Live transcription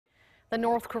The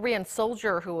North Korean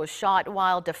soldier who was shot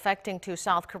while defecting to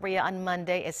South Korea on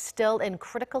Monday is still in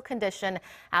critical condition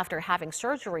after having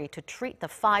surgery to treat the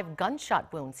 5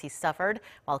 gunshot wounds he suffered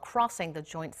while crossing the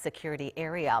joint security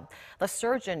area. The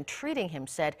surgeon treating him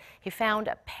said he found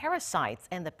parasites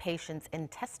in the patient's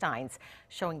intestines,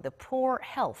 showing the poor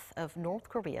health of North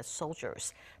Korea's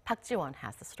soldiers. Park Ji-won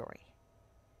has the story.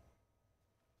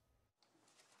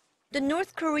 The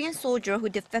North Korean soldier who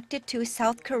defected to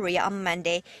South Korea on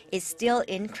Monday is still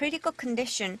in critical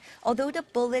condition, although the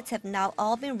bullets have now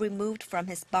all been removed from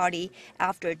his body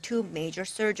after 2 major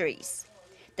surgeries.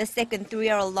 The second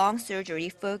 3-hour-long surgery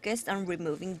focused on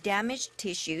removing damaged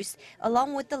tissues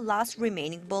along with the last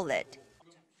remaining bullet.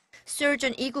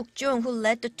 Surgeon Lee Guk-jong, who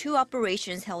led the 2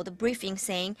 operations, held a briefing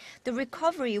saying the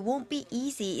recovery won't be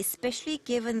easy, especially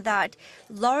given that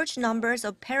large numbers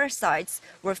of parasites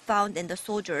were found in the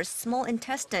soldier's small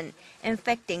intestine,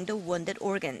 infecting the wounded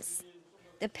organs.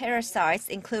 The parasites,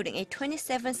 including a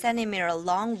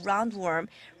 27-centimeter-long roundworm,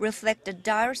 reflect the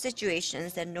dire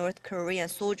situations that North Korean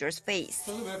soldiers face.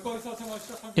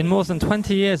 In more than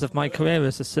 20 years of my career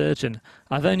as a surgeon,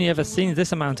 I've only ever seen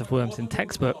this amount of worms in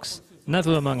textbooks.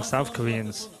 Never among South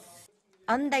Koreans.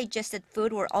 Undigested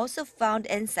food were also found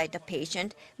inside the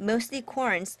patient, mostly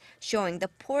corns, showing the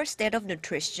poor state of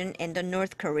nutrition in the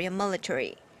North Korean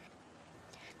military.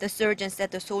 The surgeon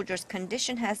said the soldier's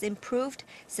condition has improved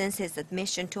since his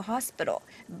admission to hospital,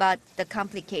 but the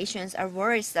complications are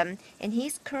worrisome and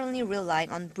he's currently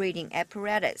relying on breathing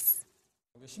apparatus.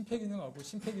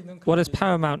 What is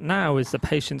paramount now is the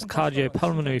patient's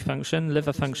cardiopulmonary function,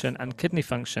 liver function and kidney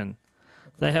function.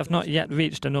 They have not yet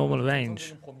reached a normal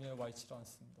range.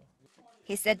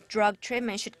 He said drug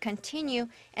treatment should continue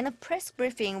and a press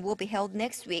briefing will be held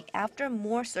next week after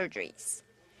more surgeries.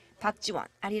 Park Ji-won,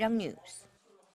 Arirang News.